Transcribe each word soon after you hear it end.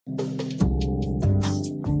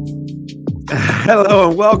Hello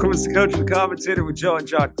and welcome. It's the Coach and Commentator with Joe and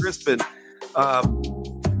Jon Crispin.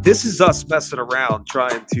 This is us messing around,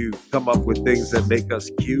 trying to come up with things that make us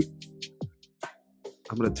cute.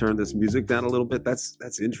 I'm going to turn this music down a little bit.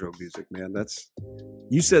 That's intro music, man.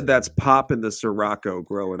 You said that's Pop in the Sirocco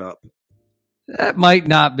growing up. That might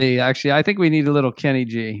not be, actually. I think we need a little Kenny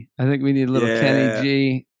G. Kenny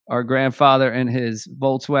G, our grandfather and his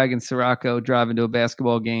Volkswagen Sirocco driving to a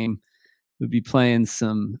basketball game would be playing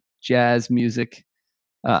some jazz music.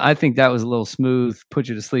 I think that was a little smooth, put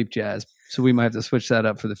you to sleep jazz. So we might have to switch that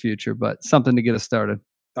up for the future, but something to get us started.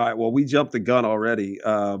 All right. Well, we jumped the gun already.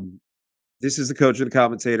 This is the Coach and the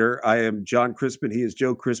Commentator. I am Jon Crispin. He is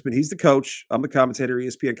Joe Crispin. He's the coach. I'm the commentator,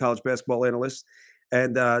 ESPN college basketball analyst.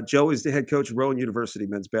 And Joe is the head coach of Rowan University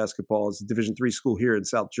men's basketball. It's a Division III school here in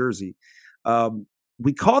South Jersey.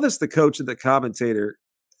 We call this the Coach and the Commentator,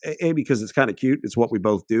 A, because it's kind of cute. It's what we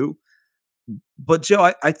both do. But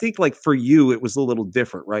Joe, I think like for you, it was a little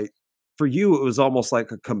different, right? For you, it was almost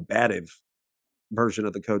like a combative version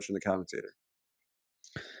of the Coach and the Commentator.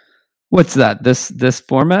 What's that? This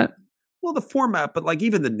format? Well, the format, but like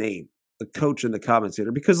even the name, the Coach and the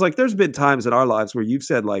Commentator, because like there's been times in our lives where you've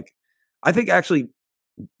said like, I think actually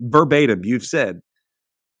verbatim, you've said,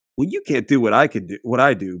 well, you can't do what I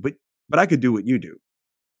do, but I could do what you do.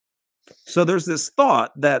 So there's this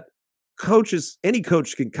thought that any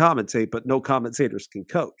coach can commentate, but no commentators can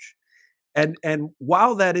coach. And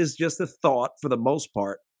while that is just a thought for the most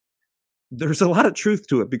part, there's a lot of truth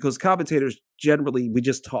to it because commentators generally, we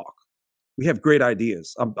just talk. We have great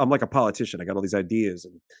ideas. I'm like a politician. I got all these ideas,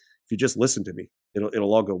 and if you just listen to me,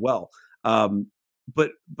 it'll all go well.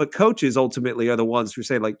 But coaches ultimately are the ones who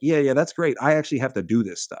say like, yeah, that's great. I actually have to do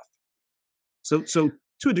this stuff. So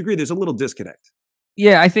to a degree, there's a little disconnect.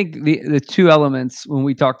 Yeah, I think the two elements when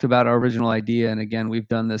we talked about our original idea, and again, we've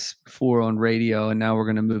done this before on radio, and now we're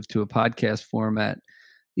going to move to a podcast format,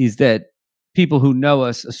 is that people who know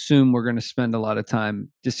us assume we're going to spend a lot of time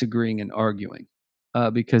disagreeing and arguing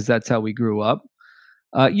because that's how we grew up.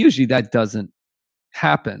 Usually that doesn't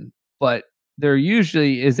happen, but there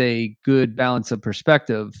usually is a good balance of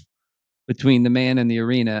perspective between the man in the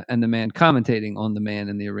arena and the man commentating on the man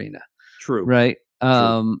in the arena. True. Right?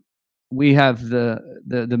 True. We have the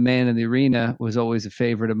man in the arena was always a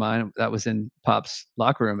favorite of mine. That was in Pop's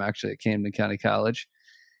locker room, actually, at Camden County College.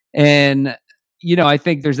 And, I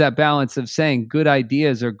think there's that balance of saying good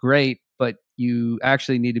ideas are great, but you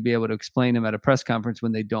actually need to be able to explain them at a press conference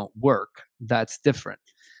when they don't work. That's different,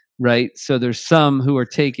 right? So there's some who are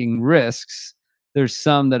taking risks. There's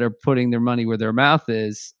some that are putting their money where their mouth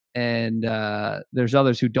is. And there's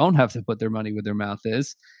others who don't have to put their money where their mouth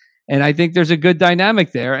is. And I think there's a good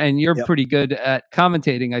dynamic there, and you're pretty good at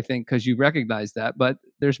commentating, I think, because you recognize that. But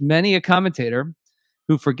there's many a commentator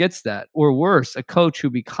who forgets that, or worse, a coach who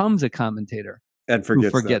becomes a commentator and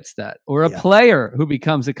forgets that. Or a player who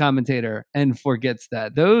becomes a commentator and forgets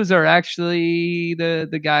that. Those are actually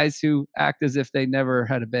the guys who act as if they never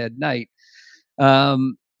had a bad night.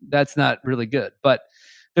 That's not really good. But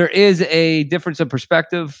there is a difference of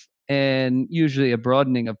perspective and usually a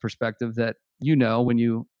broadening of perspective that when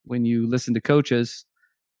you listen to coaches,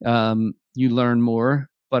 you learn more,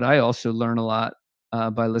 but I also learn a lot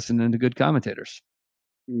by listening to good commentators.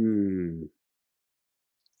 I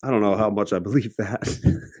don't know how much I believe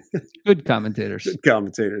that. Good commentators. Good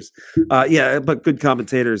commentators. But good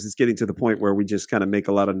commentators is getting to the point where we just kind of make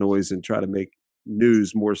a lot of noise and try to make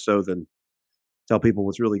news more so than tell people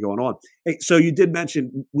what's really going on. Hey, so you did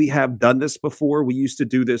mention we have done this before. We used to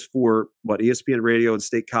do this for ESPN Radio and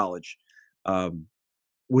State College.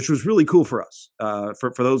 Which was really cool for us.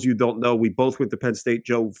 For those of you who don't know, we both went to Penn State.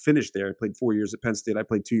 Joe finished there. I played 4 years at Penn State. I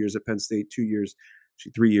played 2 years at Penn State, 3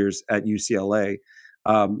 years at UCLA.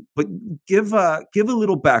 But give a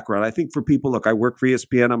little background. I think for people, look, I work for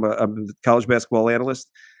ESPN. I'm a college basketball analyst.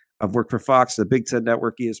 I've worked for Fox, the Big Ten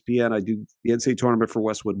Network, ESPN. I do the NCAA tournament for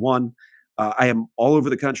Westwood One. I am all over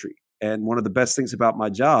the country. And one of the best things about my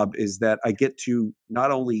job is that I get to not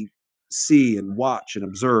only see and watch and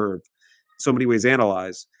observe, so many ways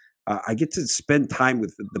analyze, I get to spend time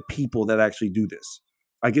with the people that actually do this.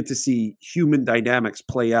 I get to see human dynamics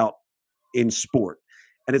play out in sport.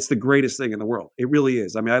 And it's the greatest thing in the world. It really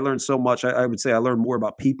is. I mean, I learned so much. I would say I learn more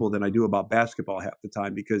about people than I do about basketball half the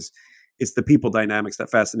time because it's the people dynamics that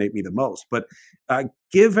fascinate me the most. But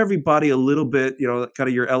give everybody a little bit, kind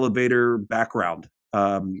of your elevator background.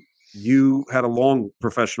 You had a long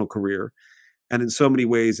professional career. And in so many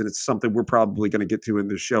ways, and it's something we're probably going to get to in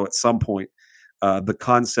this show at some point, the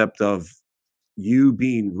concept of you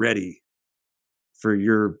being ready for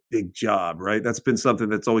your big job, right? That's been something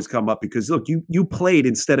that's always come up because look, you played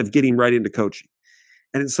instead of getting right into coaching.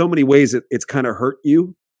 And in so many ways it's kind of hurt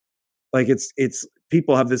you. Like it's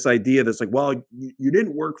people have this idea that's like, well, you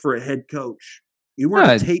didn't work for a head coach. You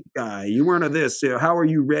weren't a tape guy. You weren't a this. How are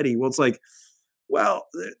you ready? Well, it's like, well,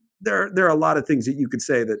 there are a lot of things that you could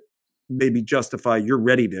say that maybe justify your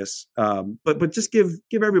readiness. But just give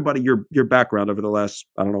everybody your background over the last,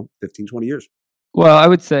 I don't know, 15, 20 years. Well, I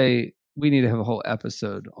would say we need to have a whole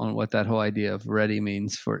episode on what that whole idea of ready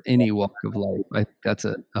means for any walk of life. I think that's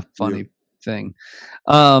a funny thing.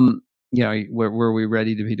 Were we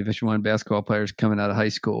ready to be Division I basketball players coming out of high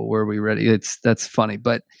school? Were we ready? That's funny.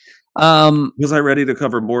 But was I ready to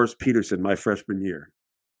cover Morris Peterson my freshman year?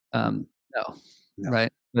 No.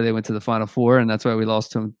 Right. But they went to the Final Four, and that's why we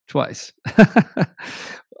lost to them twice.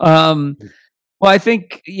 Well, I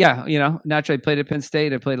think, naturally I played at Penn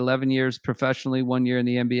State. I played 11 years professionally, 1 year in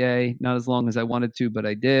the NBA, not as long as I wanted to, but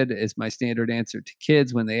I did, is my standard answer to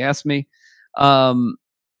kids when they ask me.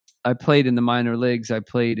 I played in the minor leagues. I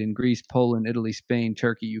played in Greece, Poland, Italy, Spain,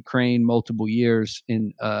 Turkey, Ukraine, multiple years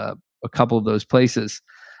in a couple of those places.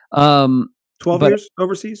 12 years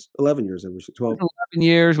overseas? 11 years overseas. 12. 11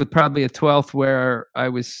 years with probably a 12th where I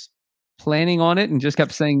was planning on it and just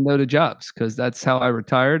kept saying no to jobs because that's how I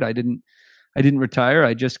retired. I didn't retire.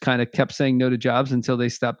 I just kind of kept saying no to jobs until they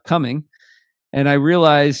stopped coming. And I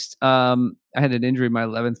realized I had an injury my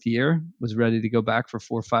 11th year, was ready to go back for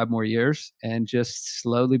 4 or 5 more years, and just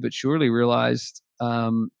slowly but surely realized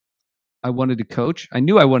I wanted to coach. I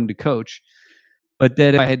knew I wanted to coach, but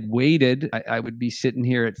that if I had waited, I would be sitting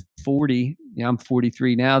here at 40. I'm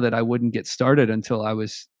 43 now, that I wouldn't get started until I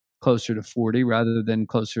was closer to 40 rather than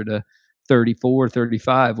closer to 34,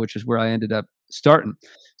 35, which is where I ended up starting.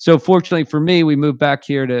 So fortunately for me, we moved back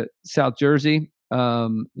here to South Jersey.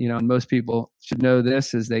 And most people should know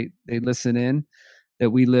this as they listen in, that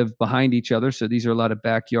we live behind each other. So these are a lot of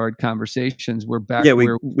backyard conversations. We're back. Yeah,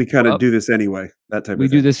 we kind of do this anyway. That type of thing. We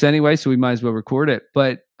do this anyway, so we might as well record it.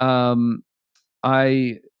 But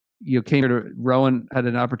I came here to Rowan, had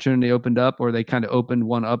an opportunity opened up, or they kind of opened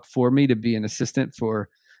one up for me to be an assistant for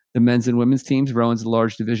the men's and women's teams. Rowan's a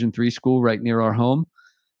large Division III school right near our home.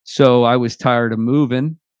 So I was tired of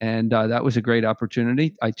moving, and that was a great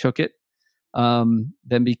opportunity. I took it,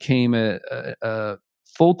 then became a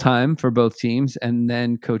full-time for both teams. And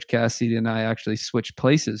then Coach Cassidy and I actually switched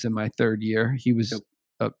places in my 3rd year. He was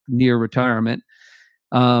near retirement,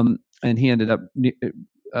 and he ended up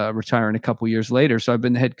retiring a couple years later. So I've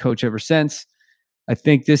been the head coach ever since. I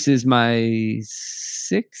think this is my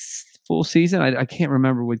 6th full season. I can't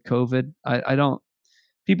remember with COVID. I don't.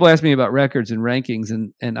 People ask me about records and rankings,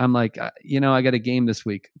 and I'm like, I got a game this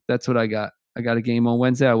week. That's what I got. I got a game on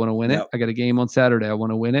Wednesday. I want to win it. I got a game on Saturday. I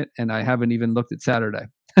want to win it, and I haven't even looked at Saturday.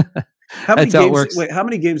 How many games? Wait, how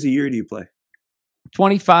many games a year do you play?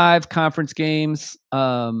 25 conference games.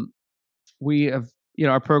 We have,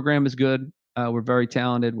 our program is good. We're very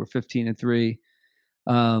talented. We're 15-3.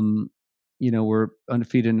 We're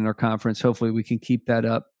undefeated in our conference. Hopefully we can keep that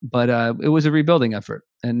up. But it was a rebuilding effort,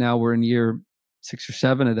 and now we're in year 6 or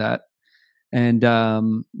 7 of that. And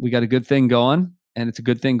we got a good thing going, and it's a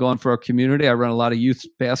good thing going for our community. I run a lot of youth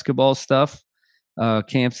basketball stuff,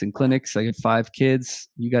 camps and clinics. I got 5 kids.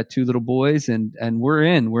 You got 2 little boys, and we're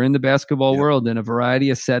in the basketball world in a variety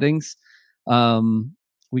of settings.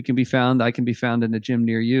 We can be found. I can be found in a gym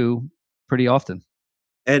near you pretty often.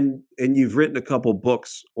 And you've written a couple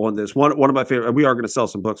books on this. One of my favorite. We are going to sell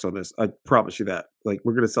some books on this. I promise you that. Like,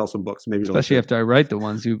 we're going to sell some books. Maybe especially after I write the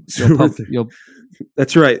ones you'll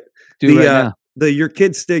That's right. Right now. Your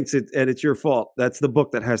kid stinks, and it's your fault. That's the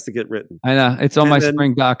book that has to get written. I know, it's on my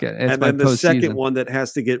spring docket. It's and then the second one that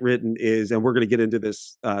has to get written is, and we're going to get into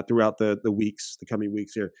this throughout the coming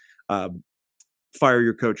weeks here. Fire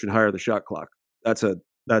your coach and hire the shot clock. That's a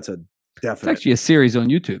definite. It's actually a series on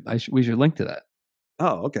YouTube. We should link to that.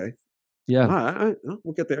 Oh, okay. Yeah. All right.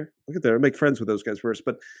 We'll get there. I'll make friends with those guys first.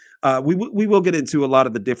 But we will get into a lot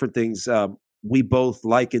of the different things we both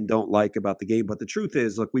like and don't like about the game. But the truth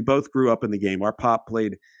is, look, we both grew up in the game. Our pop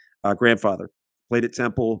grandfather played at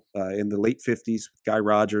Temple in the late 50s with Guy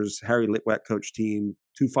Rogers, Harry Litwack coach team,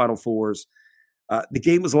 2 Final Fours. The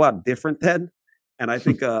game was a lot different then. And I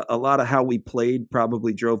think a lot of how we played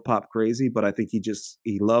probably drove Pop crazy, but I think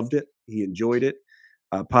he loved it. He enjoyed it.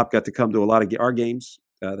 Pop got to come to a lot of our games.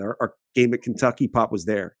 Our game at Kentucky, Pop was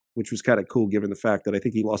there, which was kind of cool given the fact that I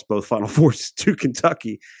think he lost both Final Fours to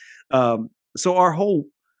Kentucky. So our whole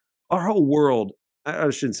world, I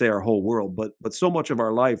shouldn't say our whole world, but so much of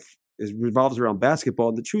our life revolves around basketball.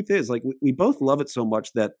 And the truth is, like, we both love it so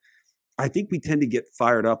much that I think we tend to get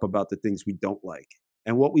fired up about the things we don't like.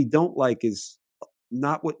 And what we don't like is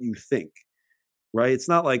not what you think, right? It's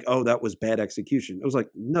not like, oh, that was bad execution. It was like,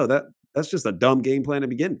 no, that's just a dumb game plan to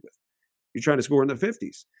begin with. You're trying to score in the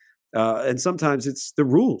 50s. And sometimes it's the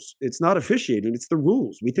rules. It's not officiating. It's the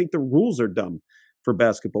rules. We think the rules are dumb for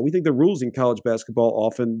basketball. We think the rules in college basketball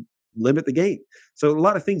often limit the game. So a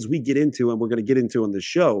lot of things we get into, and we're going to get into on this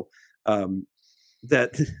show,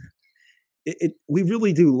 that we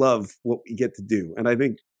really do love what we get to do. And I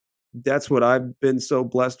think that's what I've been so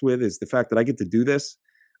blessed with, is the fact that I get to do this.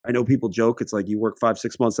 I know people joke, it's like you work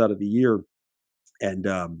 5-6 months out of the year and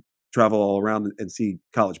travel all around and see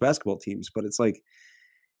college basketball teams. But it's like,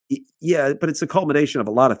 yeah, but it's a culmination of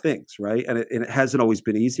a lot of things, right? And it hasn't always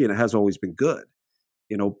been easy, and it hasn't always been good.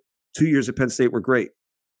 2 years at Penn State were great.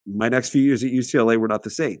 My next few years at UCLA were not the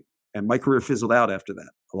same. And my career fizzled out after that.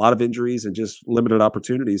 A lot of injuries and just limited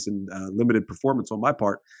opportunities and limited performance on my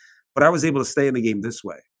part. But I was able to stay in the game this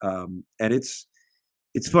way. And it's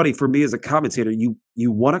funny for me as a commentator,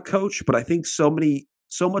 you want to coach, but I think so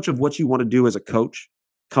much of what you want to do as a coach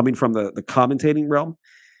coming from the commentating realm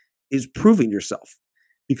is proving yourself,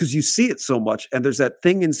 because you see it so much. And there's that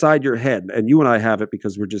thing inside your head, and you and I have it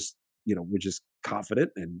because we're just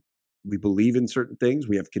confident and we believe in certain things.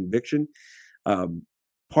 We have conviction.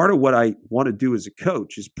 Part of what I want to do as a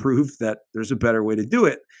coach is prove that there's a better way to do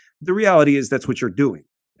it. The reality is that's what you're doing.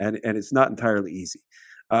 And it's not entirely easy.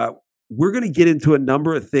 We're going to get into a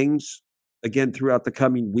number of things again throughout the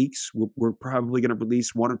coming weeks. We're probably going to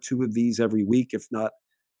release 1 or 2 of these every week, if not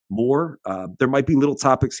more. There might be little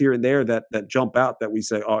topics here and there that jump out that we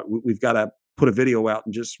say, oh, we've got to put a video out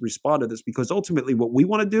and just respond to this, because ultimately what we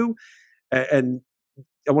want to do, and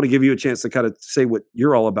I want to give you a chance to kind of say what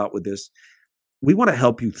you're all about with this. We want to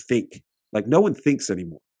help you think. Like, no one thinks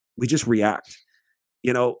anymore. We just react.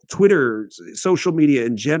 Twitter, social media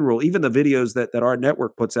in general, even the videos that our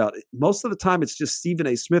network puts out, most of the time it's just Stephen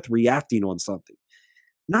A. Smith reacting on something.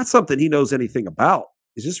 Not something he knows anything about.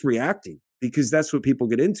 He's just reacting because that's what people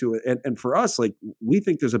get into. And for us, like, we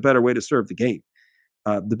think there's a better way to serve the game.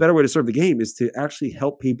 The better way to serve the game is to actually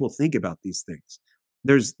help people think about these things.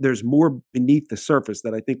 There's more beneath the surface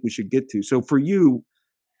that I think we should get to. So for you,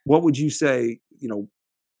 what would you say,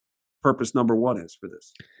 purpose number 1 is for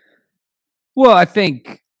this? Well, I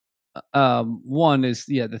think one is,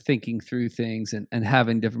 the thinking through things and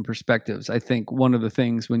having different perspectives. I think one of the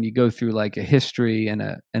things when you go through like a history and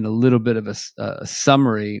a little bit of a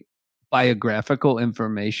summary, biographical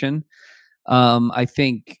information, I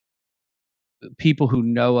think people who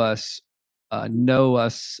know us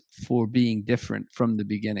for being different from the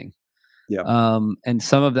beginning. Yeah. And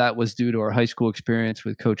some of that was due to our high school experience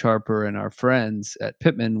with Coach Harper and our friends at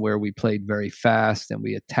Pittman, where we played very fast and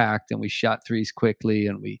we attacked and we shot threes quickly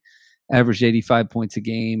and we averaged 85 points a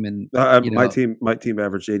game. And my team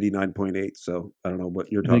averaged 89.8. So I don't know what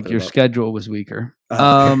you're talking about. I think your schedule was weaker.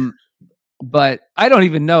 But I don't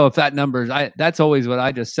even know if that number is. That's always what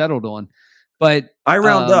I just settled on. But I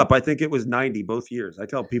round up. I think it was 90 both years. I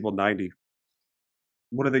tell people 90.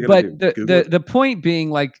 What are they going to do? But the point being,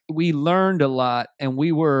 like, we learned a lot and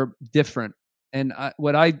we were different. And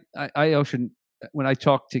when I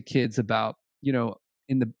talk to kids about,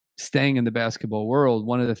 staying in the basketball world,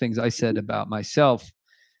 one of the things I said about myself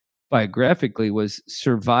biographically was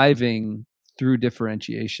surviving through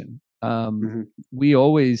differentiation. We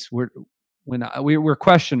always were, we were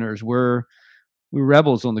questioners, we're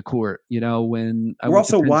rebels on the court, when we're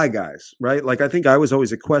also why guys, right? Like, I think I was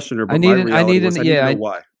always a questioner, but I need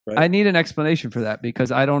why. Right? I need an explanation for that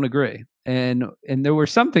because I don't agree. And there were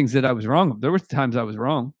some things that I was wrong. There were times I was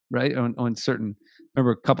wrong, right? On certain,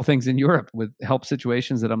 remember a couple things in Europe with help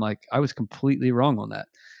situations that I'm like, I was completely wrong on that.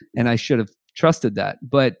 And I should have trusted that.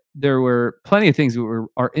 But there were plenty of things that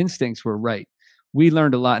our instincts were right. We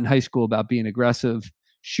learned a lot in high school about being aggressive,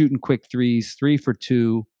 shooting quick threes, 3 for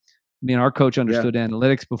 2. I mean, our coach understood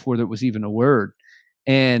analytics before there was even a word,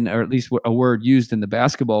 or at least a word used in the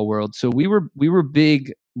basketball world. So we were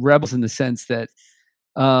big rebels in the sense that,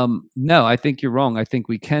 no, I think you're wrong. I think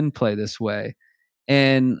we can play this way,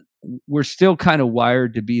 and we're still kind of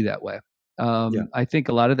wired to be that way. I think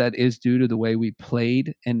a lot of that is due to the way we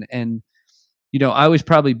played, and I was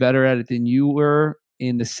probably better at it than you were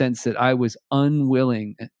in the sense that I was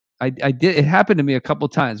unwilling. I did. It happened to me a couple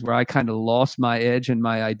of times where I kind of lost my edge and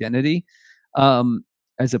my identity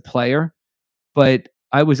as a player, but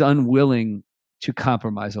I was unwilling to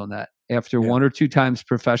compromise on that. After 1 or 2 times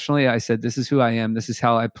professionally, I said, "This is who I am. This is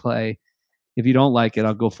how I play. If you don't like it,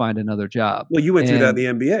 I'll go find another job." Well, you went through that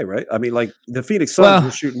in the NBA, right? I mean, like the Phoenix Suns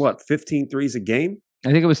were shooting 15 threes a game?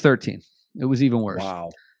 I think it was 13. It was even worse.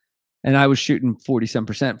 Wow. And I was shooting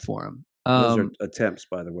 47% for them. Those are attempts,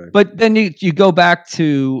 by the way. But then you go back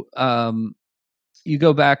to you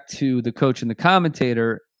go back to the coach and the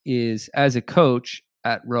commentator is, as a coach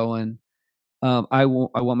at Rowan, I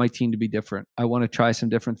want my team to be different. I want to try some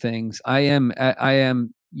different things. I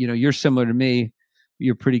am, you're similar to me.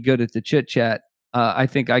 You're pretty good at the chit chat. I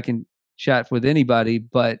think I can chat with anybody,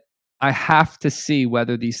 but I have to see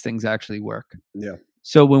whether these things actually work. Yeah.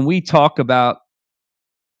 So when we talk about,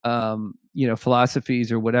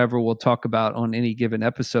 philosophies or whatever we'll talk about on any given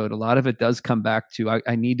episode, a lot of it does come back to,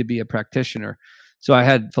 I need to be a practitioner. So I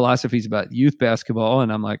had philosophies about youth basketball,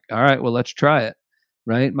 and I'm like, all right, well, let's try it.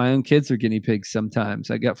 Right. My own kids are guinea pigs sometimes.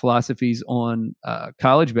 I got philosophies on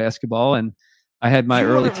college basketball, and I had my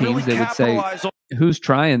early teams that would say, who's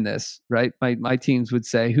trying this? Right. My teams would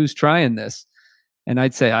say, who's trying this? And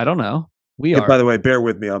I'd say, I don't know. We are. By the way, bear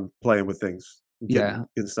with me. I'm playing with things. Getting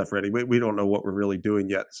stuff ready. We don't know what we're really doing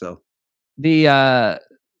yet. So you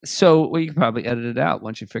can probably edit it out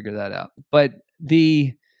once you figure that out. But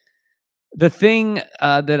the thing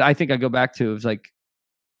that I think I go back to is like,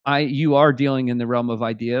 you are dealing in the realm of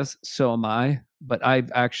ideas, so am I, but I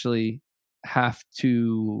actually have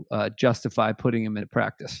to justify putting them in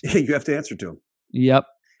practice. You have to answer to them. Yep.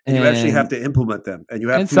 And you actually have to implement them. And you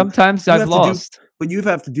have to, sometimes I've lost. But you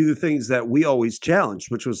have to do the things that we always challenged,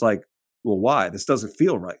 which was like, well, why? This doesn't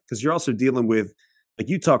feel right. Because you're also dealing with, like,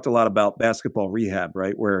 you talked a lot about basketball rehab,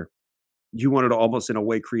 right? Where you wanted to almost in a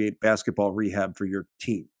way create basketball rehab for your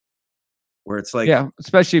team. Where it's like, yeah,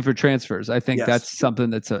 especially for transfers. I think that's something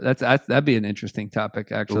that'd be an interesting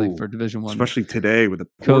topic actually for Division I, especially today with the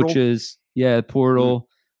portal. Coaches. Yeah, portal.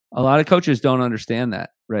 Mm-hmm. A lot of coaches don't understand that,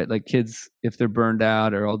 right? Like kids, if they're burned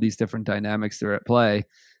out or all these different dynamics that are at play.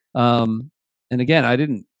 And again, I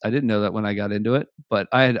didn't know that when I got into it, but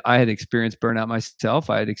I had experienced burnout myself.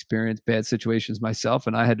 I had experienced bad situations myself,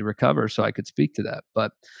 and I had to recover so I could speak to that.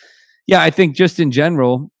 But yeah, I think just in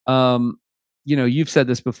general. You've said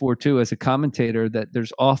this before too, as a commentator, that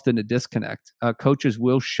there's often a disconnect. Coaches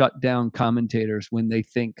will shut down commentators when they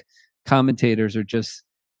think commentators are just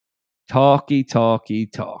talk,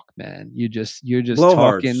 man. You're just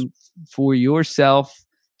talking for yourself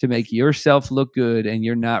to make yourself look good, and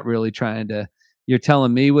you're not really you're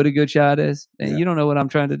telling me what a good shot is, and you don't know what I'm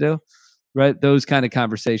trying to do, right? Those kind of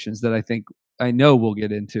conversations that I know we'll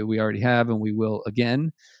get into. We already have, and we will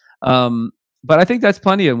again. But I think that's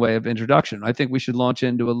plenty in way of introduction. I think we should launch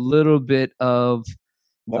into a little bit of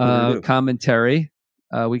commentary.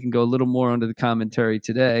 We can go a little more onto the commentary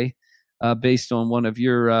today, based on one of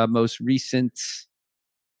your most recent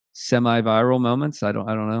semi-viral moments. I don't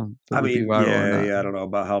know. I mean, I don't know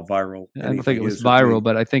about how viral. I don't think it was viral,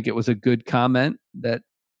 but I think it was a good comment that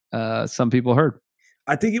some people heard.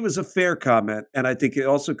 I think it was a fair comment, and I think it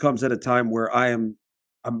also comes at a time where I'm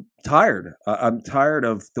tired. I'm tired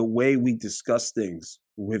of the way we discuss things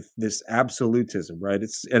with this absolutism, right?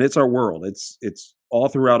 It's our world. It's all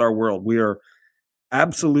throughout our world. We are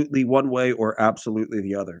absolutely one way or absolutely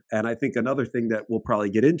the other. And I think another thing that we'll probably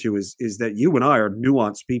get into is that you and I are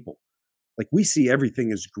nuanced people. Like, we see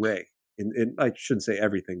everything as gray. And I shouldn't say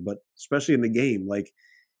everything, but especially in the game, like,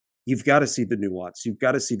 you've got to see the nuance. You've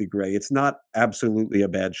got to see the gray. It's not absolutely a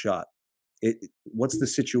bad shot. What's the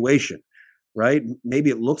situation? Right? Maybe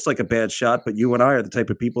it looks like a bad shot, but you and I are the type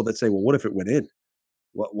of people that say, well, what if it went in?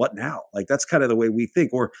 What now? Like, that's kind of the way we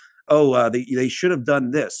think. Or, they should have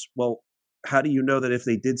done this. Well, how do you know that if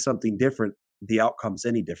they did something different, the outcome's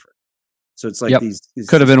any different? So it's like these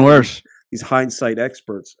could have been worse. These hindsight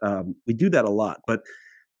experts. We do that a lot. But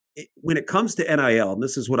when it comes to NIL, and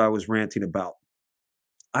this is what I was ranting about,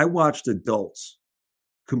 I watched adults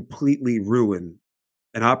completely ruin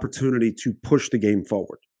an opportunity to push the game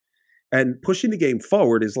forward. And pushing the game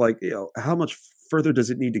forward is like, how much further does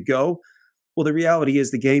it need to go? Well, the reality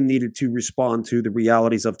is the game needed to respond to the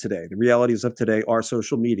realities of today. The realities of today are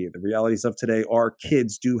social media. The realities of today are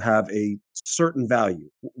kids do have a certain value.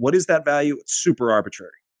 What is that value? It's super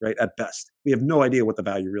arbitrary, right? At best. We have no idea what the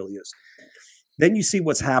value really is. Then you see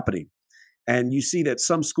what's happening. And you see that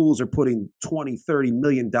some schools are putting $20, $30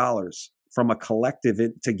 million from a collective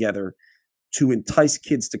together to entice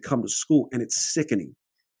kids to come to school. And it's sickening.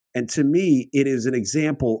 And to me, it is an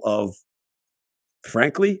example of,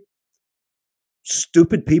 frankly,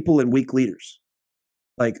 stupid people and weak leaders.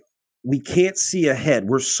 Like, we can't see ahead.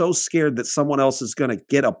 We're so scared that someone else is going to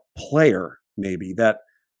get a player, maybe, that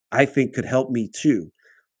I think could help me too,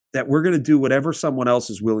 that we're going to do whatever someone else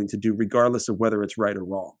is willing to do, regardless of whether it's right or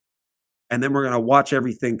wrong. And then we're going to watch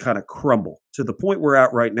everything kind of crumble to the point we're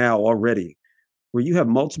at right now already, where you have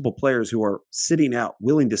multiple players who are sitting out,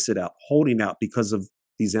 willing to sit out, holding out because of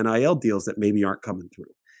these NIL deals that maybe aren't coming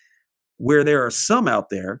through, where there are some out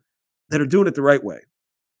there that are doing it the right way,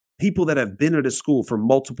 people that have been at a school for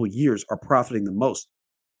multiple years are profiting the most.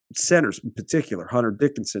 Centers in particular, Hunter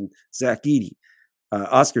Dickinson, Zach Edey,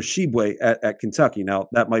 Oscar Shibwe at Kentucky. Now,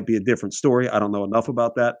 that might be a different story. I don't know enough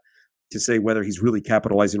about that to say whether he's really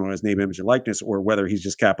capitalizing on his name, image, and likeness, or whether he's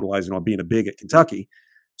just capitalizing on being a big at Kentucky.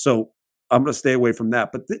 So I'm going to stay away from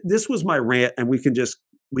that. But this was my rant, and we can just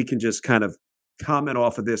kind of comment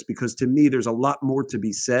off of this, because to me, there's a lot more to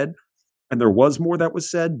be said, and there was more that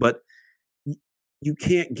was said, but you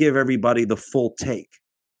can't give everybody the full take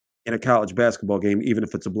in a college basketball game, even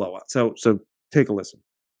if it's a blowout. So take a listen.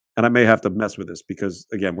 And I may have to mess with this because,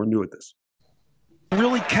 again, we're new at this.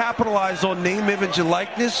 Really capitalize on name, image, and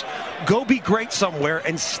likeness, go be great somewhere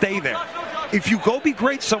and stay there. If you go be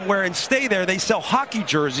great somewhere and stay there, they sell hockey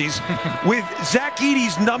jerseys with Zach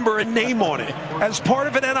Edey's number and name on it as part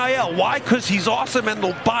of an NIL. Why? Because he's awesome and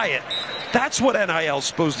they'll buy it. That's what NIL is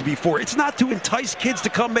supposed to be for. It's not to entice kids to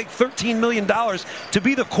come make $13 million to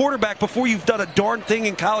be the quarterback before you've done a darn thing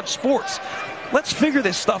in college sports. Let's figure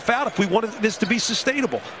this stuff out if we want this to be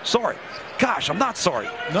sustainable. Sorry. Gosh, I'm not sorry.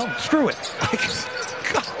 No. Screw it.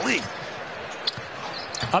 Golly.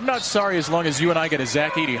 I'm not sorry as long as you and I get a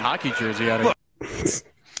Zach Edey hockey jersey out of it.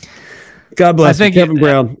 God bless him.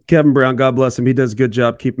 Kevin Brown, God bless him. He does a good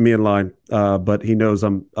job keeping me in line, but he knows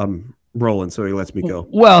I'm rolling, so he lets me go.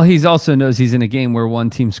 Well, he also knows he's in a game where one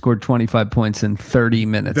team scored 25 points in 30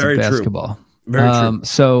 minutes of basketball. Very true.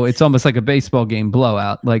 So it's almost like a baseball game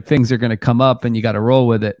blowout. Like, things are going to come up and you got to roll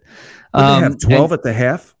with it. They have 12 at the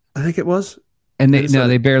half, I think it was. And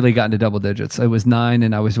they barely got into double digits. It was 9,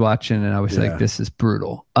 and I was watching, and I was like, this is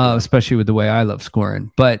brutal, especially with the way I love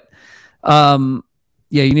scoring. But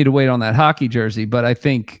you need to wait on that hockey jersey. But I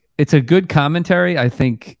think it's a good commentary. I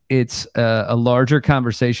think it's a larger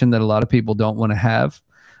conversation that a lot of people don't want to have.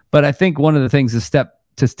 But I think one of the things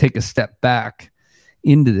to take a step back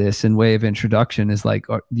into this in way of introduction is like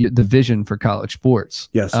the vision for college sports.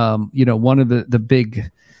 Yes. One of the big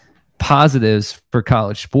positives for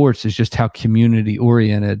college sports is just how community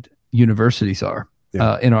oriented universities are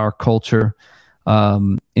in our culture,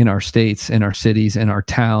 in our states, in our cities, in our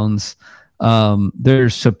towns.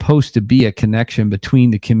 There's supposed to be a connection between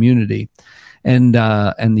the community and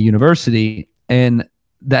the university, and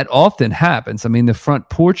that often happens. I mean, the front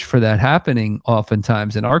porch for that happening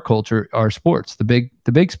oftentimes in our culture are sports, the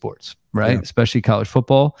big sports, right? Yeah. Especially college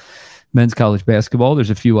football, men's college basketball.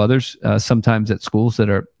 There's a few others sometimes at schools that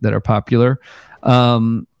are popular,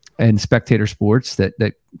 and spectator sports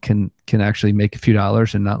that can actually make a few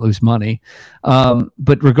dollars and not lose money.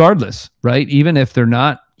 But regardless, right? Even if they're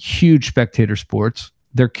not huge spectator sports,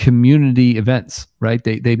 they're community events, right?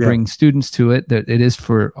 They bring students to it. That it is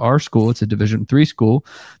for our school. It's a Division III school,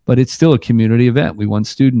 but it's still a community event. We want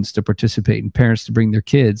students to participate and parents to bring their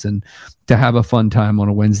kids and to have a fun time on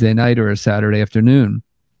a Wednesday night or a Saturday afternoon.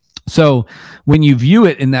 So when you view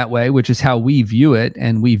it in that way, which is how we view it,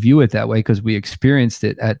 and we view it that way because we experienced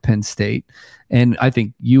it at Penn State, and I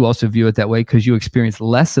think you also view it that way because you experienced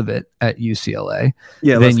less of it at UCLA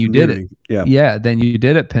than you did it. Than you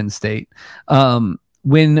did at Penn State.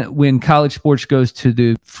 When college sports goes to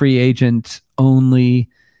the free agent only,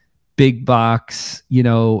 big box,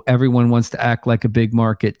 everyone wants to act like a big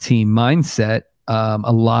market team mindset,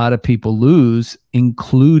 a lot of people lose,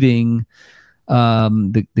 including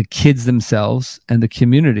the kids themselves and the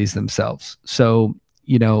communities themselves. So,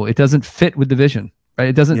 it doesn't fit with the vision, right?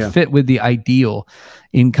 It doesn't fit with the ideal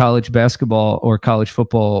in college basketball or college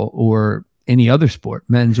football or any other sport,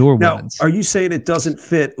 men's or women's. Are you saying it doesn't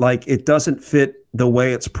fit, like it doesn't fit the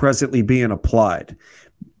way it's presently being applied?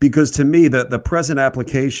 Because to me, the present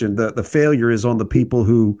application, the failure is on the people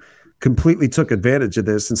who completely took advantage of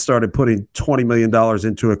this and started putting $20 million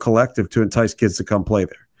into a collective to entice kids to come play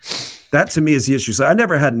there. That to me is the issue. So I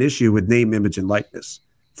never had an issue with name, image, and likeness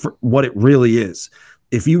for what it really is.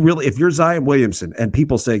 If you're Zion Williamson and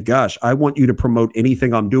people say, gosh, I want you to promote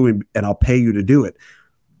anything I'm doing and I'll pay you to do it,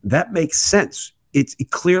 that makes sense. It's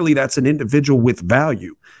clearly that's an individual with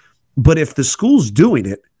value. But if the school's doing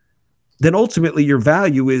it, then ultimately your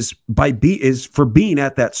value is for being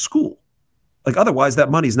at that school. Like otherwise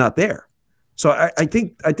that money's not there. So I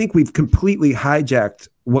think we've completely hijacked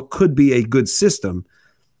what could be a good system,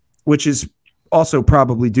 which is also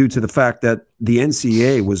probably due to the fact that the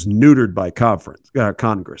NCAA was neutered by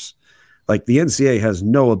Congress. Like the NCAA has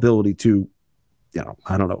no ability to,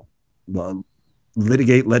 I don't know,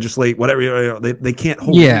 litigate, legislate, whatever. They can't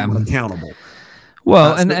hold anyone accountable.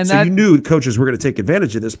 Well, so you knew coaches were going to take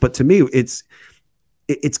advantage of this, but to me, it's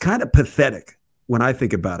kind of pathetic when I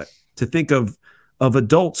think about it to think of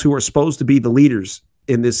adults who are supposed to be the leaders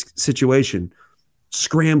in this situation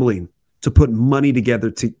scrambling to put money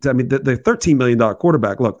together I mean, the $13 million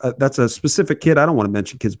quarterback, look, that's a specific kid. I don't want to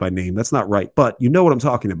mention kids by name. That's not right. But you know what I'm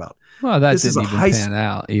talking about. Well, that didn't even pan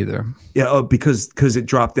out either. Yeah, because it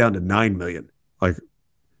dropped down to $9 million, like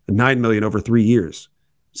 $9 million over 3 years.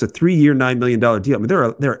 It's a 3-year, $9 million deal. I mean, there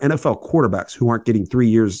are NFL quarterbacks who aren't getting 3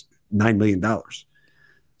 years, $9 million.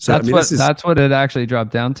 So that's what it actually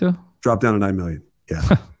dropped down to. Dropped down to $9 million.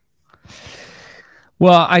 Yeah.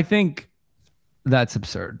 Well, I think that's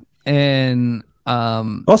absurd. And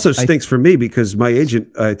also stinks for me because my agent,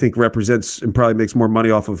 I think, represents and probably makes more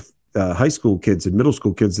money off of high school kids and middle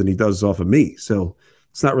school kids than he does off of me. So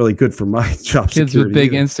it's not really good for my job kids with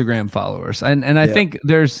big either. Instagram followers. And I think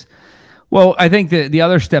I think the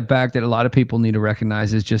other step back that a lot of people need to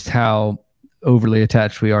recognize is just how overly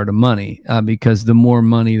attached we are to money, because the more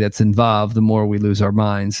money that's involved, the more we lose our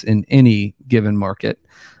minds in any given market.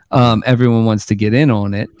 Everyone wants to get in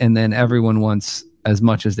on it, and then everyone wants as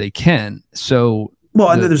much as they can. So,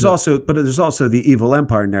 and there's also the evil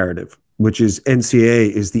empire narrative, which is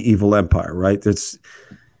NCAA is the evil empire, right? It's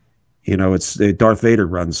Darth Vader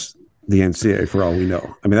runs the NCAA for all we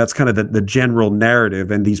know. I mean, that's kind of the general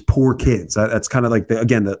narrative, and these poor kids. That's kind of like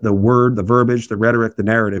the word, the verbiage, the rhetoric, the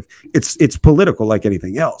narrative. It's political like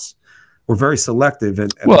anything else. We're very selective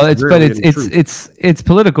and it's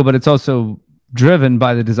political, but it's also driven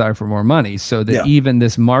by the desire for more money. So that even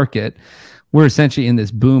this market, we're essentially in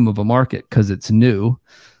this boom of a market because it's new,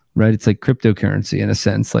 right? It's like cryptocurrency in a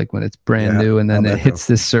sense, like when it's brand new and then it hits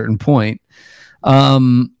this certain point,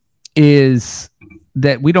 is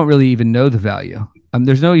that we don't really even know the value.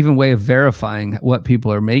 There's no even way of verifying what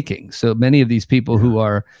people are making. So many of these people who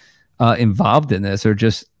are involved in this are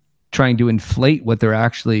just trying to inflate what they're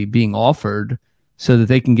actually being offered so that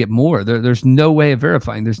they can get more. There's no way of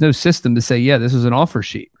verifying. There's no system to say, yeah, this is an offer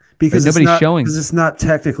sheet. Because nobody's showing. Because it's not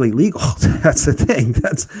technically legal. That's the thing.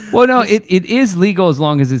 No, it is legal as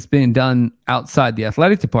long as it's being done outside the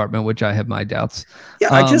athletic department, which I have my doubts.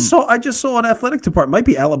 Yeah, I just saw an athletic department, might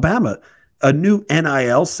be Alabama, a new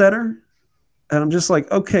NIL center. And I'm just like,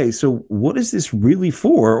 okay, so what is this really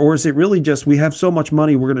for? Or is it really just we have so much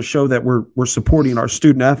money, we're going to show that we're supporting our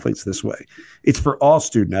student athletes this way? It's for all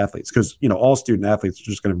student athletes because, all student athletes are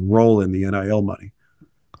just going to roll in the NIL money.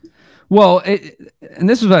 Well, and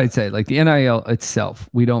this is what I'd say, like the NIL itself,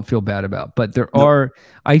 we don't feel bad about, but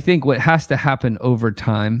I think what has to happen over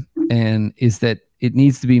time is that it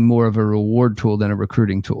needs to be more of a reward tool than a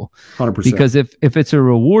recruiting tool. 100%. Because if it's a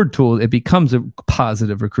reward tool, it becomes a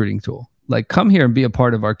positive recruiting tool. Like, come here and be a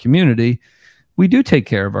part of our community. We do take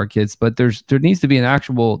care of our kids, but there needs to be an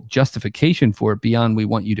actual justification for it beyond we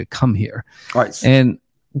want you to come here. All right. And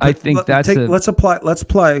I think let's apply,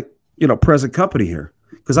 present company here.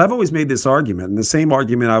 Because I've always made this argument, and the same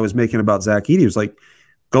argument I was making about Zach Edey was like,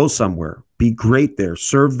 go somewhere, be great there,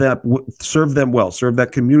 serve them well, serve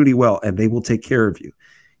that community well, and they will take care of you.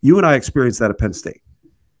 You and I experienced that at Penn State.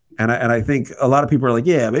 And I think a lot of people are like,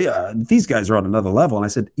 these guys are on another level. And I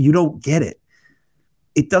said, you don't get it.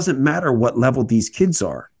 It doesn't matter what level these kids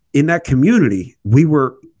are. In that community, we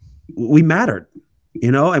mattered.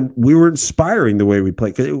 And we were inspiring the way we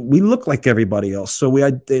played. We looked like everybody else, so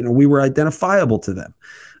we were identifiable to them.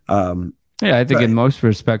 I think in most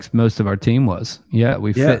respects, most of our team was.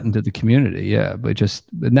 We fit into the community.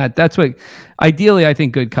 But that's what ideally I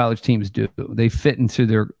think good college teams do. They fit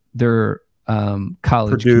into their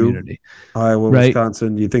college Purdue, community. Iowa, right?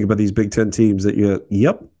 Wisconsin. You think about these Big Ten teams that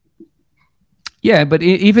Yeah, but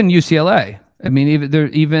even UCLA. I mean,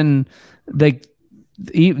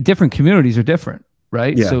 different communities are different.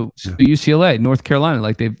 Right. Yeah. So UCLA, North Carolina,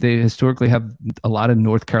 like they historically have a lot of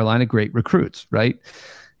North Carolina great recruits. Right.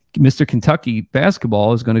 Mr. Kentucky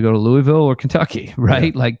basketball is going to go to Louisville or Kentucky.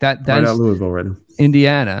 Right. Yeah. Like that's not Louisville right now.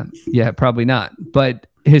 Indiana. Yeah, probably not. But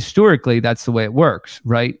historically, that's the way it works.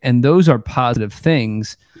 Right. And those are positive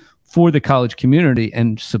things for the college community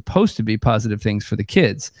and supposed to be positive things for the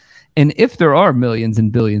kids. And if there are millions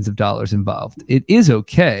and billions of dollars involved, it is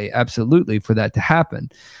okay, absolutely, for that to happen.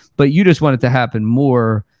 But you just want it to happen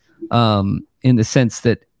more in the sense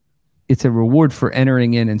that it's a reward for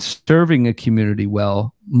entering in and serving a community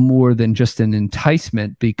well, more than just an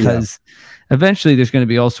enticement, because eventually there's going to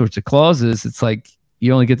be all sorts of clauses. It's like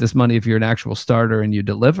you only get this money if you're an actual starter and you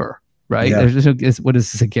deliver, right? Yeah. There's just what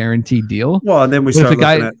is this, a guaranteed deal? Well, and then we start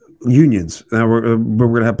looking at unions. Now we're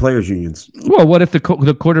going to have players unions. Well, what if the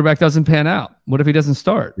quarterback doesn't pan out? What if he doesn't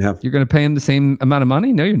start? Yeah. You're going to pay him the same amount of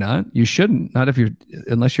money? No, you're not. You shouldn't. Not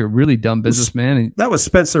unless you're a really dumb businessman. That was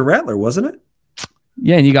Spencer Rattler, wasn't it?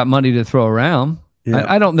 Yeah, and you got money to throw around. Yeah.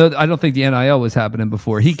 I don't know. I don't think the NIL was happening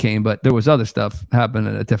before he came, but there was other stuff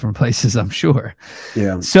happening at different places, I'm sure.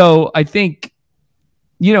 Yeah. So I think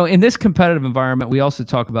you know, in this competitive environment, we also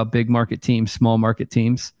talk about big market teams, small market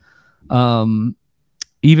teams.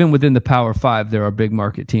 Even within the Power Five, there are big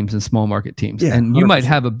market teams and small market teams. Yeah, and you 100%. might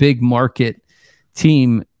have a big market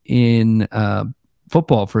team in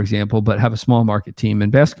football, for example, but have a small market team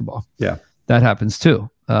in basketball. Yeah. That happens too.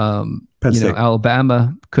 Penn You State. know,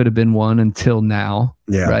 Alabama could have been one until now.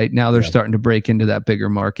 Yeah. Right now, they're starting to break into that bigger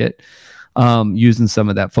market, using some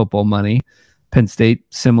of that football money. Penn State,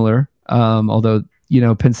 similar. Although, you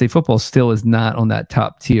know, Penn State football still is not on that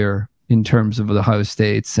top tier in terms of the Ohio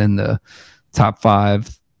States and the top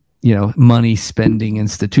 5, you know, money spending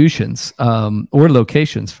institutions, or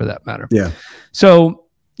locations for that matter. Yeah. So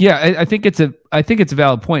yeah, I think it's a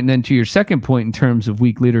valid point. And then to your second point, in terms of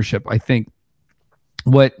weak leadership, I think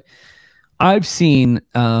what I've seen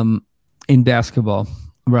in basketball,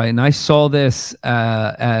 right, and I saw this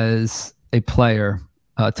as a player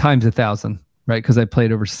times 1,000, right, because I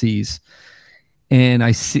played overseas, and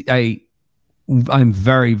I'm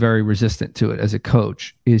very, very resistant to it as a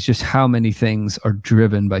coach, is just how many things are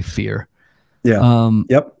driven by fear. Yeah.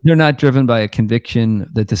 Yep. They're not driven by a conviction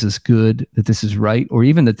that this is good, that this is right, or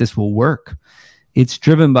even that this will work. It's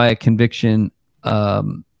driven by a conviction,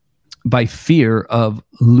 by fear of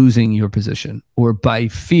losing your position, or by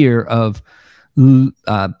fear of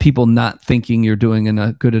people not thinking you're doing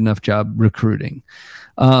a good enough job recruiting.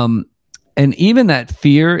 And even that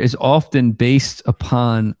fear is often based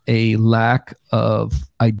upon a lack of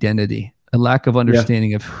identity, a lack of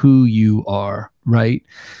understanding of who you are, right?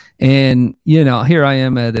 And, you know, here I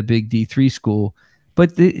am at a big D3 school,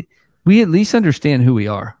 but we at least understand who we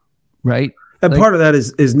are, right? And part of that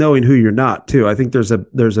is knowing who you're not too. I think there's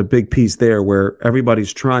a big piece there where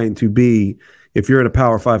everybody's trying to be, if you're in a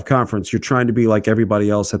Power 5 conference, you're trying to be like everybody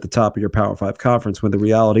else at the top of your Power 5 conference, when the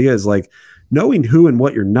reality is, like, knowing who and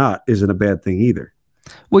what you're not isn't a bad thing either.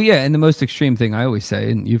 Well, yeah, and the most extreme thing I always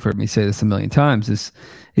say, and you've heard me say this a million times, is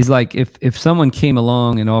like if someone came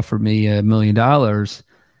along and offered me $1 million,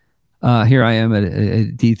 here I am at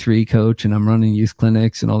a D3 coach, and I'm running youth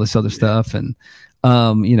clinics and all this other stuff, and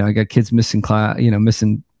you know, I got kids missing class, you know,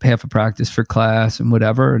 missing half a practice for class and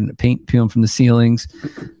whatever, and paint peeling from the ceilings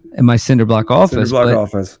in my cinder block office.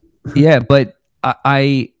 Yeah, but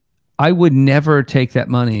I would never take that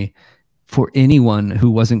money for anyone who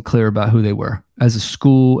wasn't clear about who they were as a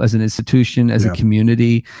school, as an institution, as a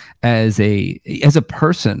community, as a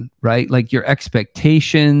person, right? Like your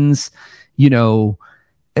expectations, you know,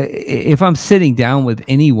 if I'm sitting down with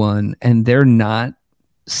anyone and they're not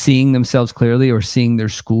seeing themselves clearly or seeing their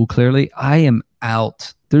school clearly, I am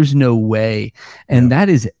out. There's no way. And that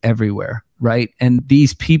is everywhere, right? And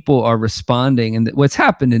these people are responding. And what's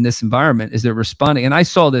happened in this environment is they're responding. And I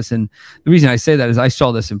saw this, and the reason I say that is I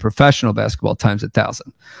saw this in professional basketball times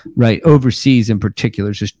 1,000, right? Overseas in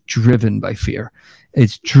particular is just driven by fear.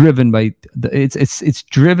 It's driven by it's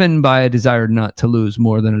driven by a desire not to lose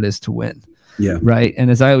more than it is to win. Yeah. Right.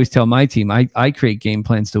 And as I always tell my team, I create game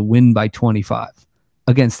plans to win by 25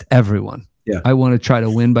 against everyone. Yeah. I want to try to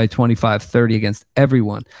win by 25, 30 against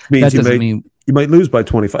everyone. Means that doesn't mean you might lose by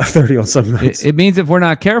 25, 30 on some nights. It means if we're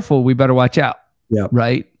not careful, we better watch out. Yeah.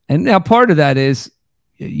 Right. And now part of that is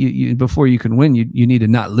you before you can win, you need to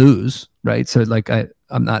not lose. Right. So like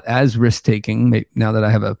I'm not as risk taking now that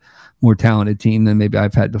I have a more talented team than maybe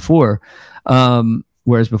I've had before.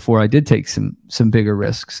 Whereas before I did take some bigger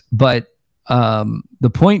risks. But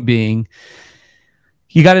the point being,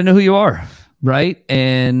 you got to know who you are. Right.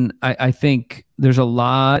 And I think there's a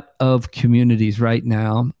lot of communities right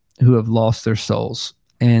now who have lost their souls.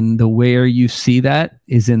 And the where you see that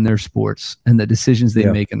is in their sports and the decisions they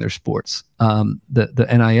make in their sports. The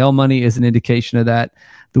NIL money is an indication of that.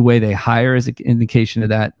 The way they hire is an indication of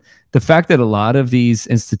that. The fact that a lot of these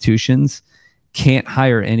institutions can't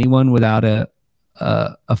hire anyone without a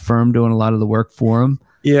firm doing a lot of the work for them.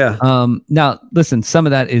 Yeah. Now, listen, some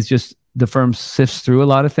of that is just the firm sifts through a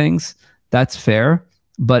lot of things. That's fair,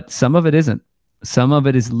 but some of it isn't. Some of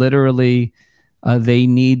it is literally they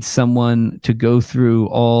need someone to go through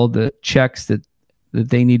all the checks that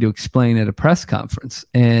they need to explain at a press conference.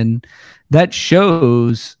 And that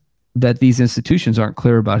shows that these institutions aren't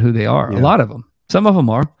clear about who they are. A lot of them. Some of them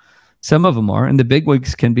are. Some of them are. And the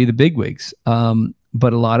bigwigs can be the bigwigs.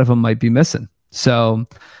 But a lot of them might be missing. So,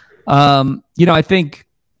 you know, I think,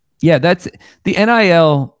 that's the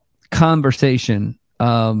NIL conversation.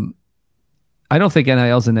 I don't think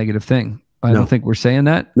NIL is a negative thing. I don't think we're saying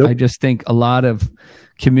that. Nope. I just think a lot of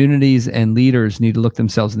communities and leaders need to look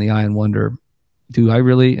themselves in the eye and wonder,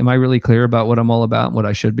 am I really clear about what I'm all about and what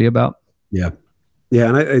I should be about? Yeah. Yeah,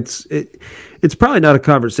 and it's probably not a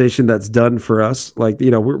conversation that's done for us. Like,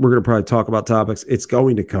 we're going to probably talk about topics. It's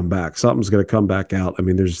going to come back. Something's going to come back out. I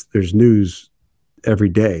mean, there's news every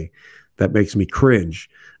day that makes me cringe.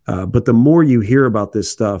 But the more you hear about this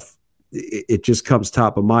stuff, it just comes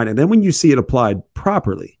top of mind. And then when you see it applied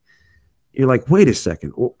properly, you're like, wait a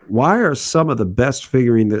second, why are some of the best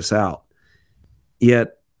figuring this out,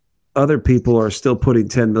 yet other people are still putting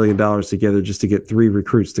 $10 million together just to get 3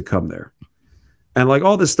 recruits to come there? And like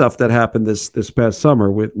all this stuff that happened this past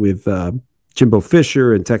summer with Jimbo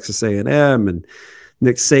Fisher and Texas A&M and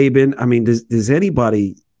Nick Saban. I mean, does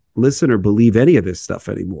anybody listen or believe any of this stuff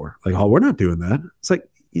anymore? Like, oh, we're not doing that. It's like,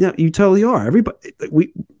 you totally are. Everybody,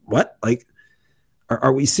 what? Like,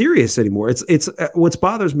 are we serious anymore? It's what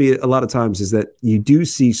bothers me a lot of times is that you do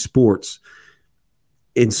see sports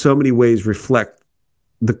in so many ways reflect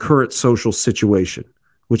the current social situation,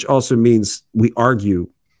 which also means we argue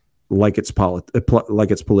like it's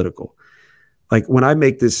political. Like when I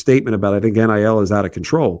make this statement about I think NIL is out of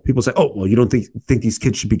control, people say, "Oh, well, you don't think these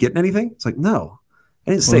kids should be getting anything?" It's like, no,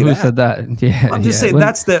 I didn't say who that. Said that? Yeah, I'm just saying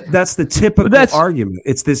that's the typical argument.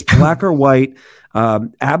 It's this black or white,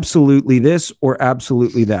 absolutely this or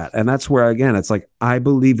absolutely that, and that's where again it's like I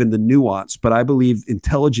believe in the nuance, but I believe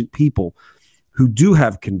intelligent people who do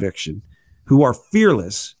have conviction, who are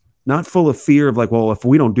fearless, not full of fear of like, well, if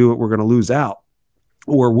we don't do it, we're going to lose out.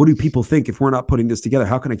 Or what do people think if we're not putting this together?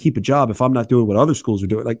 How can I keep a job if I'm not doing what other schools are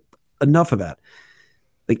doing? Like, enough of that.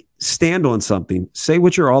 Like, stand on something, say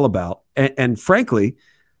what you're all about. And frankly,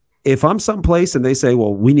 if I'm someplace and they say,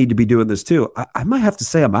 well, we need to be doing this too, I might have to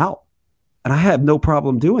say I'm out. And I have no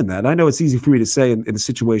problem doing that. I know it's easy for me to say in the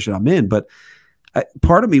situation I'm in, but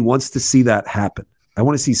part of me wants to see that happen. I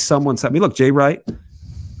want to see someone say, I mean, look, Jay Wright,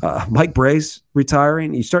 Mike Bray's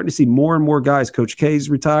retiring. You're starting to see more and more guys. Coach K's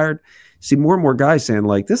retired. See more and more guys saying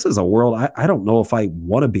like, this is a world I don't know if I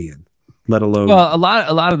want to be in, let alone. Well, a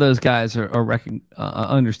lot of those guys are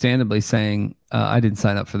understandably saying, I didn't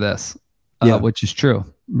sign up for this, which is true,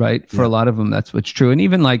 right? For a lot of them, that's what's true. And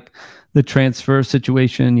even like the transfer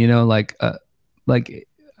situation, like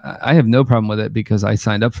I have no problem with it because I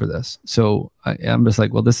signed up for this. So I'm just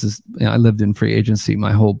like, well, this is, I lived in free agency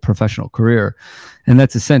my whole professional career. And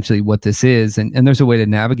that's essentially what this is. And there's a way to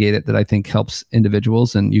navigate it that I think helps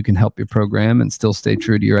individuals, and you can help your program and still stay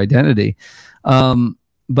true to your identity.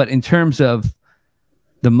 But in terms of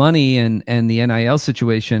the money and the NIL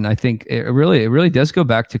situation, I think it really does go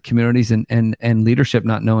back to communities and leadership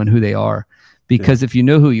not knowing who they are. Because if you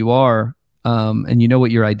know who you are, and you know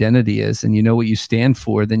what your identity is and you know what you stand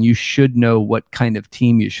for, then you should know what kind of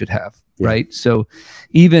team you should have, right? So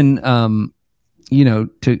even,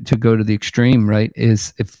 to go to the extreme, right,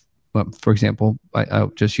 is if, well, for example, I'll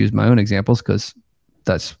just use my own examples because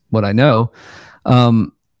that's what I know.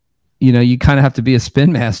 You kind of have to be a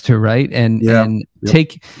spin master, right? And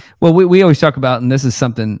take, well, we always talk about, and this is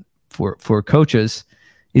something for coaches,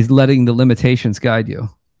 is letting the limitations guide you.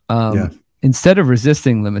 Instead of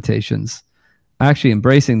resisting limitations, actually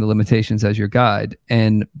embracing the limitations as your guide,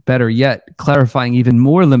 and better yet, clarifying even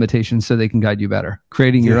more limitations so they can guide you better,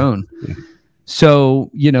 creating your own. So,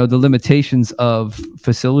 the limitations of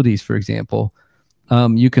facilities, for example,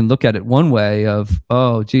 you can look at it one way of,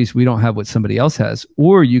 oh, geez, we don't have what somebody else has.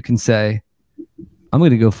 Or you can say, I'm going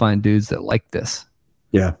to go find dudes that like this.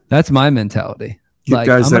 Yeah. That's my mentality. Like,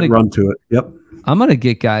 guys that run to it. Yep. I'm going to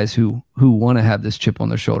get guys who want to have this chip on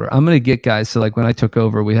their shoulder. I'm going to get guys. So like when I took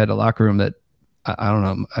over, we had a locker room that I don't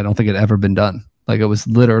know. I don't think it had ever been done. Like it was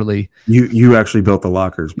literally. You actually built the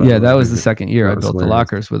lockers. Yeah, that was the second year I built the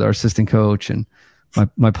lockers with our assistant coach, and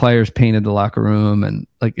my players painted the locker room, and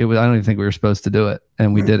like it was. I don't even think we were supposed to do it,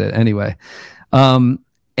 and we did it anyway. But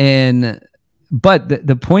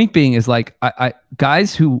the point being is like I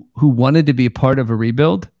guys who wanted to be a part of a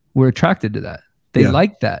rebuild were attracted to that. They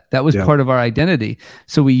liked that. That was part of our identity.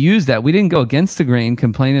 So we used that. We didn't go against the grain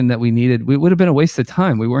complaining that it would have been a waste of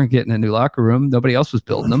time. We weren't getting a new locker room. Nobody else was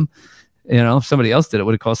building them. If somebody else did, it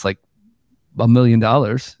would have cost like $1 million.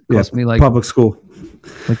 Cost me like public school,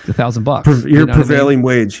 like $1,000. Your prevailing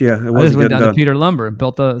wage. Yeah. I just went down to Peter Lumber and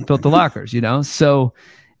built the lockers, So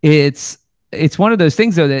it's one of those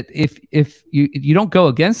things though, that if you don't go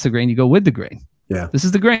against the grain, you go with the grain. Yeah. This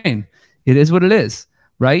is the grain. It is what it is.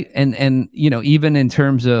 Right. And even in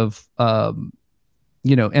terms of,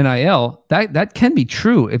 NIL, that can be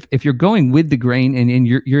true. If you're going with the grain and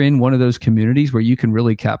you're in one of those communities where you can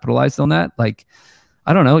really capitalize on that, like,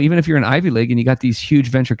 I don't know, even if you're in Ivy League and you got these huge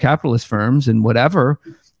venture capitalist firms and whatever,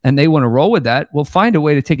 and they want to roll with that, we'll find a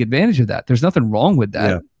way to take advantage of that. There's nothing wrong with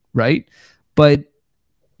that. Right. But,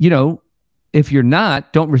 if you're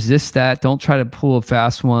not, don't resist that. Don't try to pull a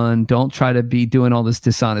fast one. Don't try to be doing all this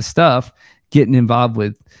dishonest stuff, getting involved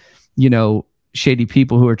with, shady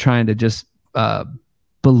people who are trying to just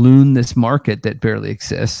balloon this market that barely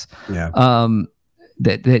exists. Yeah.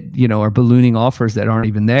 That are ballooning offers that aren't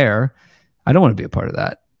even there. I don't want to be a part of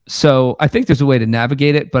that. So I think there's a way to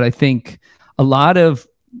navigate it, but I think a lot of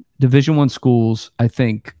Division I schools, I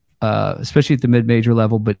think, especially at the mid-major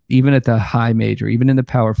level, but even at the high major, even in the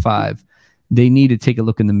Power 5, they need to take a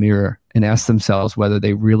look in the mirror and ask themselves whether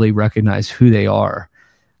they really recognize who they are.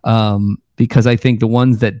 Because I think the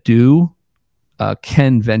ones that do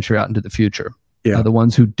can venture out into the future. Yeah. The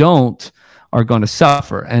ones who don't are going to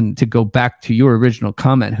suffer. And to go back to your original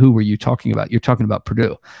comment, who were you talking about? You're talking about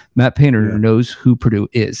Purdue. Matt Painter knows who Purdue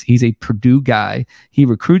is. He's a Purdue guy. He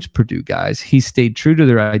recruits Purdue guys. He stayed true to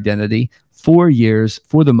their identity 4 years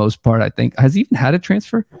for the most part, I think. Has he even had a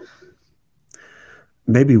transfer?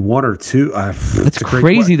 Maybe one or two. It's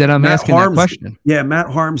crazy that I'm asking that question. Yeah, Matt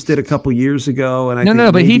Harms did a couple years ago.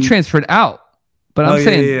 And but he transferred out. But I'm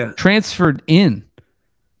saying transferred in.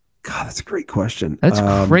 God, that's a great question. That's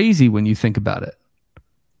crazy when you think about it.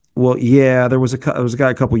 Well, yeah, there was a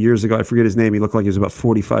guy a couple years ago. I forget his name. He looked like he was about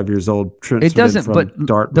 45 years old. It doesn't, but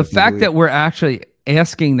the fact that we're actually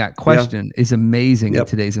asking that question is amazing in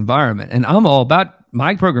today's environment. And I'm all about,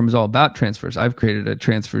 my program is all about transfers. I've created a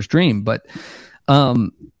transfers dream, but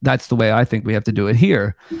that's the way I think we have to do it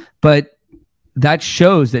here. But that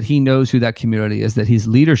shows that he knows who that community is, that his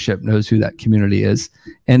leadership knows who that community is,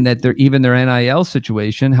 and that even their NIL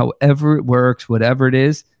situation, however it works, whatever it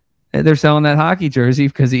is, they're selling that hockey jersey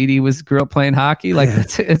because Edie grew up playing hockey. Like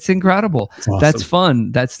it's incredible. Awesome. That's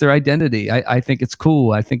fun. That's their identity. I think it's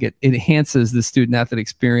cool. I think it enhances the student athlete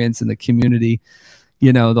experience and the community,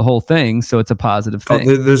 the whole thing. So it's a positive thing.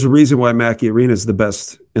 There's a reason why Mackey Arena is the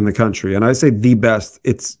best in the country. And I say the best.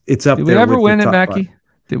 It's up there. Did we ever win at Mackey?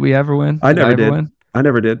 Did we ever win? I never did. I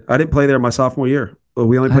never did. I didn't play there my sophomore year. Well,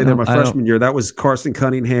 we only played there my freshman year. That was Carson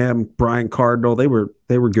Cunningham, Brian Cardinal. They were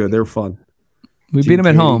good. They were fun. We beat them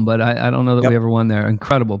at home, but I don't know that we ever won there.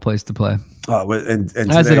 Incredible place to play. Oh, and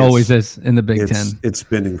as it always is in the Big Ten. It's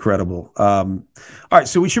been incredible. All right,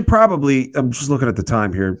 so we should probably. I'm just looking at the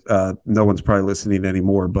time here. No one's probably listening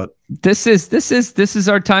anymore, but this is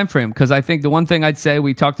our time frame, because I think the one thing I'd say,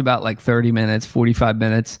 we talked about like 30 minutes, 45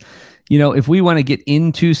 minutes. If we want to get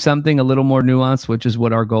into something a little more nuanced, which is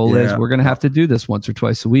what our goal is, we're going to have to do this once or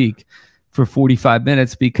twice a week for 45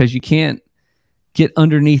 minutes, because you can't get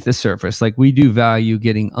underneath the surface. Like, we do value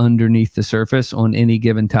getting underneath the surface on any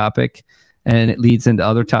given topic, and it leads into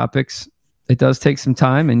other topics. It does take some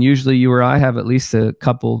time, and usually you or I have at least a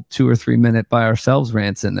couple 2 or 3 minute by ourselves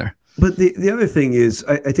rants in there. But the other thing is,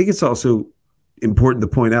 I think it's also important to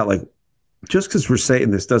point out, like, just because we're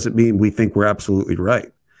saying this doesn't mean we think we're absolutely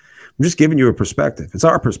right. I'm just giving you a perspective. It's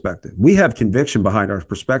our perspective. We have conviction behind our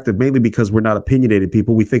perspective, mainly because we're not opinionated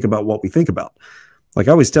people. We think about what we think about. Like,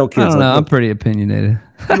 I always tell kids, I don't know, I'm pretty opinionated.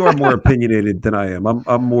 You are more opinionated than I am.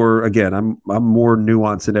 I'm more, again, I'm more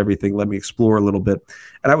nuanced in everything. Let me explore a little bit.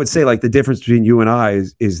 And I would say, like, the difference between you and I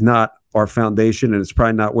is not our foundation, and it's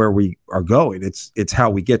probably not where we are going. It's how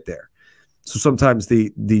we get there. So sometimes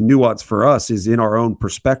the nuance for us is in our own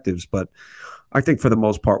perspectives, but I think for the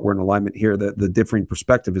most part, we're in alignment here. The differing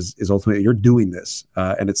perspective is ultimately you're doing this.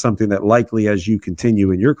 And it's something that likely, as you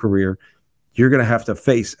continue in your career, you're going to have to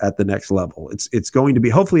face at the next level. It's going to be,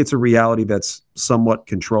 hopefully it's a reality that's somewhat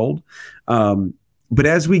controlled. But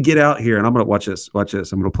as we get out here, and I'm going to watch this. I'm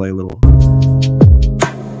going to play a little.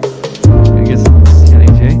 I guess Kenny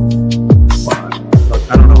J.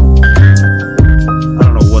 I don't know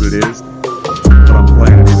what it is, but I'm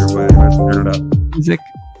playing it either way. I have to turn it up. Music.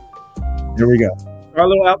 Here we go. Our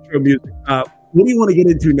little outro music. What do you want to get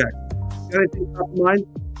into next? Got anything top of mind?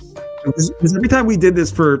 Because every time we did this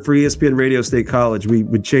for ESPN Radio State College, we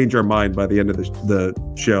would change our mind by the end of the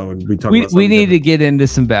show, and we talk. We need to get into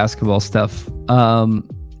some basketball stuff. We're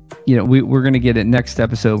going to get it next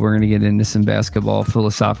episode. We're going to get into some basketball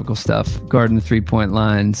philosophical stuff, guarding the 3-point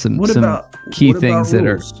line, some key things that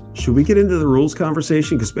are. Should we get into the rules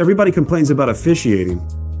conversation? Because everybody complains about officiating.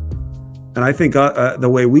 And I think the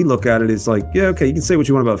way we look at it is like, yeah, okay, you can say what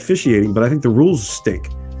you want about officiating, but I think the rules stink.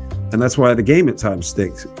 And that's why the game at times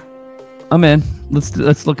stinks. I'm in.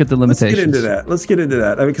 Let's look at the limitations. Let's get into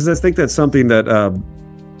that. I mean, because I think that's something that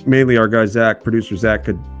mainly our guy, producer Zach,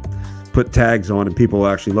 could put tags on, and people will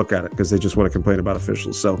actually look at it because they just want to complain about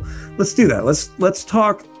officials. So let's do that. Let's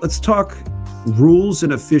talk rules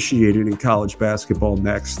and officiating in college basketball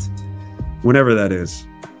next, whenever that is.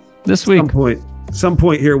 This week. Some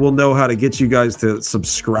point here, we'll know how to get you guys to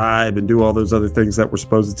subscribe and do all those other things that we're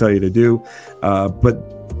supposed to tell you to do.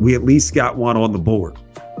 But we at least got one on the board,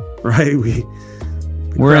 right?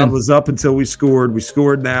 The crowd was up until we scored. We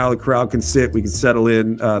scored now. The crowd can sit. We can settle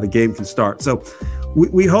in. The game can start. So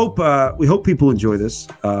we hope people enjoy this.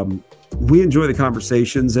 We enjoy the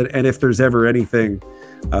conversations, and if there's ever anything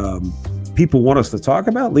people want us to talk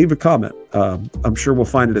about, leave a comment. I'm sure we'll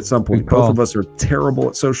find it at some point. Both of us are terrible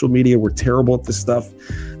at social media. We're terrible at this stuff.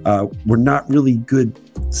 We're not really good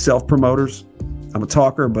self-promoters. I'm a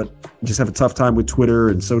talker, but just have a tough time with Twitter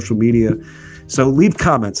and social media. So leave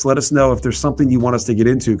comments. Let us know if there's something you want us to get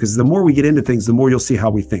into, because the more we get into things, the more you'll see how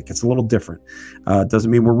we think. It's a little different.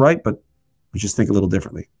 Doesn't mean we're right, but we just think a little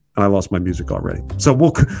differently. And I lost my music already. So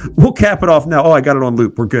we'll cap it off now. Oh, I got it on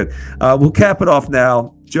loop. We're good. We'll cap it off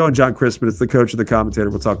now. Joe and Jon Crispin is the coach of the Commentator.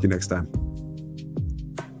 We'll talk to you next time.